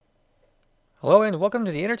Hello and welcome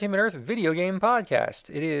to the Entertainment Earth Video Game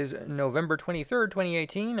Podcast. It is November 23rd,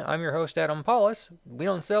 2018. I'm your host, Adam Paulus. We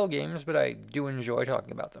don't sell games, but I do enjoy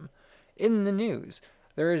talking about them. In the news,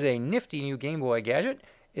 there is a nifty new Game Boy gadget.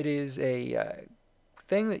 It is a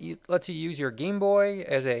thing that lets you use your Game Boy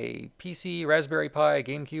as a PC, Raspberry Pi,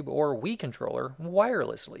 GameCube, or Wii controller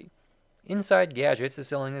wirelessly. Inside Gadgets is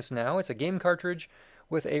selling this now. It's a game cartridge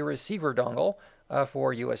with a receiver dongle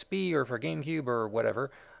for USB or for GameCube or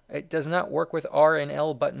whatever. It does not work with R and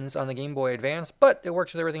L buttons on the Game Boy Advance, but it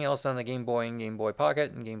works with everything else on the Game Boy and Game Boy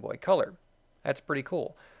Pocket and Game Boy Color. That's pretty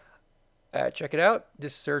cool. Check it out.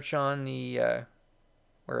 Just search on the,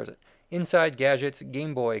 where is it? Inside Gadgets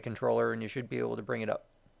Game Boy controller, and you should be able to bring it up.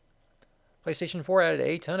 PlayStation 4 added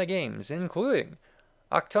a ton of games, including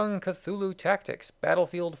Achtung Cthulhu Tactics,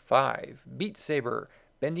 Battlefield 5, Beat Saber,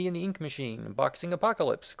 Bendy and the Ink Machine, Boxing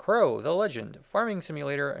Apocalypse, Crow, The Legend, Farming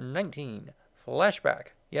Simulator 19, Flashback,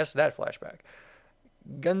 yes, that Flashback,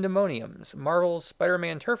 Gundamoniums, Marvel's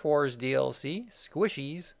Spider-Man Turf Wars DLC,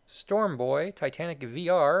 Squishies, Storm Boy, Titanic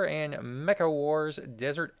VR, and Mecha Wars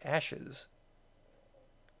Desert Ashes.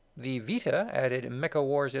 The Vita added Mecha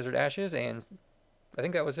Wars Desert Ashes, and I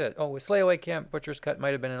think that was it. Oh, Slayaway Camp Butcher's Cut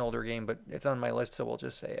might have been an older game, but it's on my list, so we'll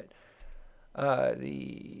just say it.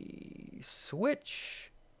 The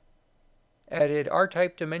Switch added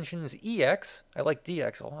R-Type Dimensions EX. I like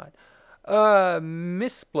DX a lot.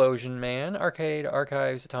 Missplosion Man, Arcade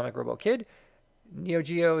Archives Atomic Robo Kid, Neo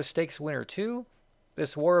Geo Stakes Winner 2,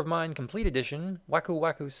 This War of Mine Complete Edition, Waku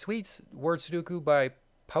Waku Sweets, Word Sudoku by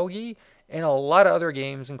Paugi, and a lot of other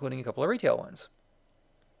games, including a couple of retail ones.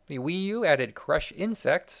 The Wii U added Crush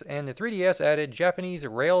Insects, and the 3DS added Japanese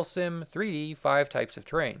Rail Sim 3D 5 Types of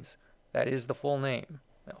Trains. That is the full name.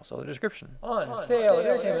 Also the description. On sale at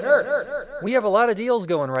Entertainment Earth. We have a lot of deals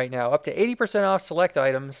going right now, up to 80% off select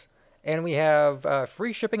items, and we have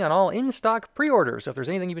free shipping on all in-stock pre-orders. So if there's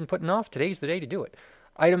anything you've been putting off, today's the day to do it.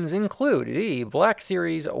 Items include the Black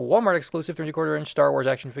Series Walmart exclusive 3/4-inch Star Wars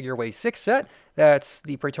action figure Wave 6 set. That's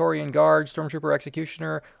the Praetorian Guard, Stormtrooper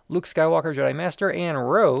Executioner, Luke Skywalker Jedi Master, and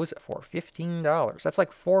Rose for $15. That's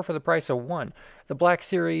like 4 for the price of 1. The Black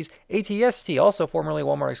Series ATST, also formerly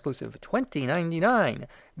Walmart exclusive, $20.99.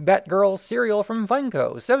 Batgirl cereal from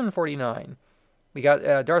Funko, $7.49. We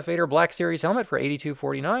got Darth Vader Black Series helmet for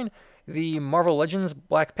 $82.49. The Marvel Legends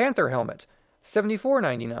Black Panther helmet,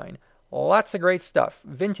 $74.99. Lots of great stuff.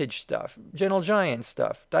 Vintage stuff, Gentle Giant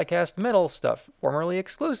stuff, die-cast metal stuff, formerly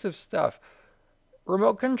exclusive stuff,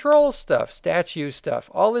 remote control stuff, statue stuff.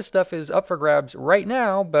 All this stuff is up for grabs right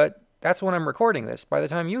now, but that's when I'm recording this. By the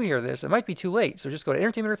time you hear this, it might be too late. So just go to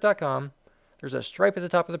entertainmentearth.com. There's a stripe at the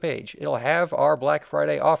top of the page. It'll have our Black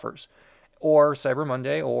Friday offers, or Cyber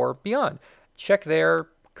Monday, or beyond. Check there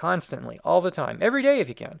constantly, all the time, every day if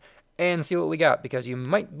you can, and see what we got, because you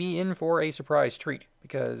might be in for a surprise treat,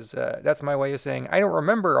 because that's my way of saying I don't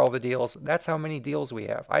remember all the deals. That's how many deals we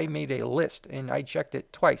have. I made a list, and I checked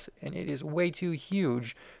it twice, and it is way too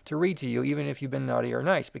huge to read to you, even if you've been naughty or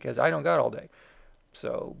nice, because I don't got all day.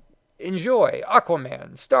 So enjoy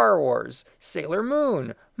Aquaman, Star Wars, Sailor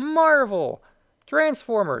Moon, Marvel,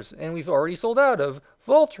 Transformers, and we've already sold out of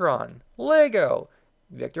Voltron, Lego,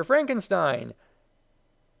 Victor Frankenstein,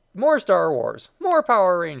 more Star Wars, more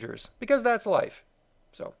Power Rangers, because that's life.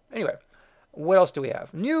 So, anyway, what else do we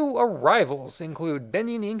have? New arrivals include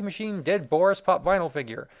Bendy and the Ink Machine Dead Boris Pop Vinyl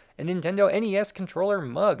figure, a Nintendo NES controller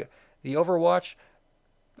mug, the Overwatch,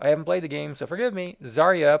 I haven't played the game, so forgive me,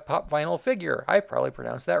 Zarya Pop Vinyl figure. I probably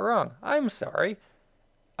pronounced that wrong. I'm sorry.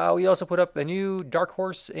 We also put up a new Dark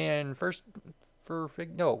Horse and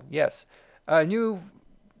a new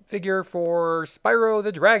figure for Spyro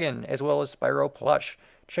the Dragon, as well as Spyro Plush.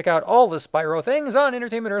 Check out all the Spyro things on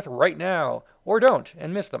Entertainment Earth right now, or don't,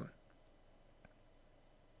 and miss them.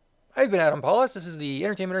 I've been Adam Paulus. This is the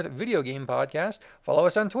Entertainment Earth Video Game Podcast. Follow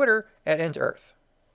us on Twitter at EntEarth.